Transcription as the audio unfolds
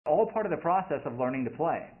all part of the process of learning to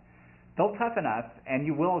play. They'll toughen up, and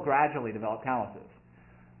you will gradually develop calluses.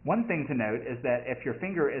 One thing to note is that if your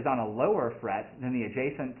finger is on a lower fret than the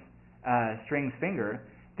adjacent string's finger,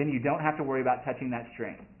 then you don't have to worry about touching that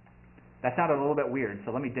string. That sounded a little bit weird,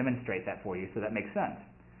 so let me demonstrate that for you so that makes sense.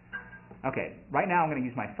 Okay, right now I'm going to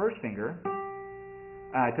use my first finger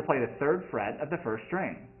to play the 3rd fret of the 1st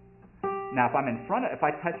string. Now if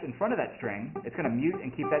I touch in front of that string, it's going to mute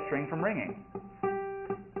and keep that string from ringing.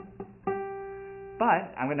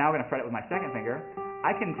 But I'm now going to fret it with my 2nd finger.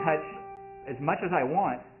 I can touch as much as I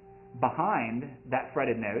want behind that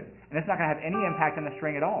fretted note, and it's not going to have any impact on the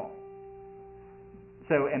string at all.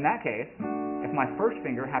 So in that case, if my first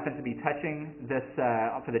finger happens to be touching this,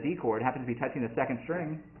 for the D chord, happens to be touching the 2nd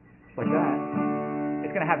string, just like that,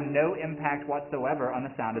 it's going to have no impact whatsoever on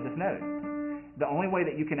the sound of this note. The only way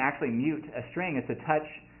that you can actually mute a string is to touch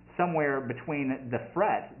somewhere between the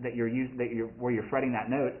fret that where you're fretting that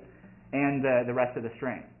note and the rest of the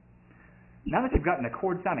string. Now that you've gotten the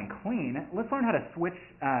chord sounding clean, let's learn how to switch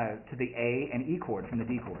to the A and E chord from the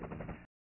D chord.